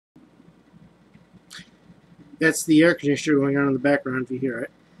That's the air conditioner going on in the background if you hear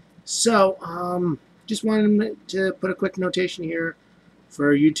it. So, just wanted to put a quick notation here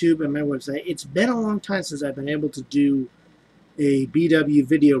for YouTube and my website. It's been a long time since I've been able to do a BW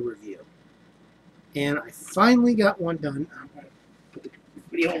video review. And I finally got one done. I'm going to put the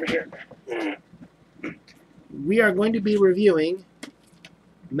video over here. We are going to be reviewing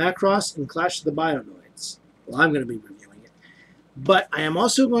Macross and Clash of the Bionoids. Well, I'm going to be reviewing it. But I am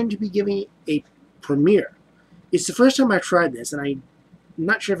also going to be giving a premiere. It's the first time I've tried this, and I'm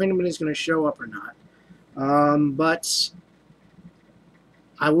not sure if anybody's going to show up or not. But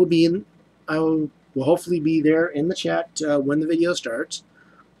I will hopefully be there in the chat when the video starts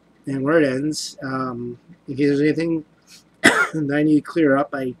and where it ends. In case there's anything that I need to clear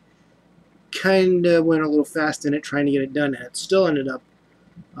up, I kind of went a little fast in it trying to get it done, and it still ended up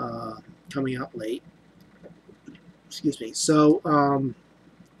coming out late. Excuse me. So,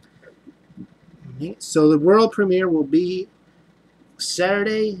 so the world premiere will be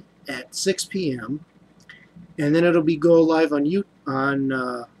Saturday at 6 p.m. and then it'll be go live on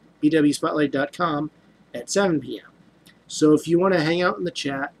bwspotlight.com at 7 p.m. So if you want to hang out in the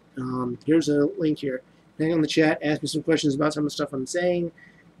chat, here's a link here. Hang out in the chat, ask me some questions about some of the stuff I'm saying,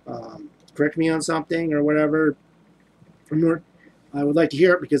 correct me on something or whatever. I would like to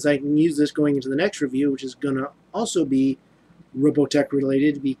hear it because I can use this going into the next review, which is going to also be Robotech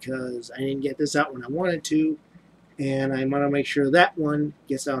related because I didn't get this out when I wanted to, and I want to make sure that one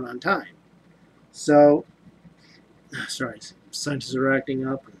gets out on time. So, sorry, scientists are acting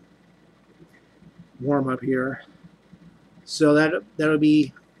up. Warm up here. So that'll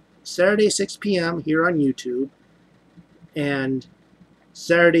be Saturday 6 p.m. here on YouTube, and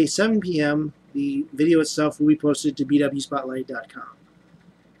Saturday 7 p.m. the video itself will be posted to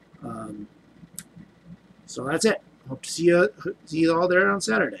bwspotlight.com. So that's it. Hope to see you all there on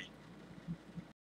Saturday.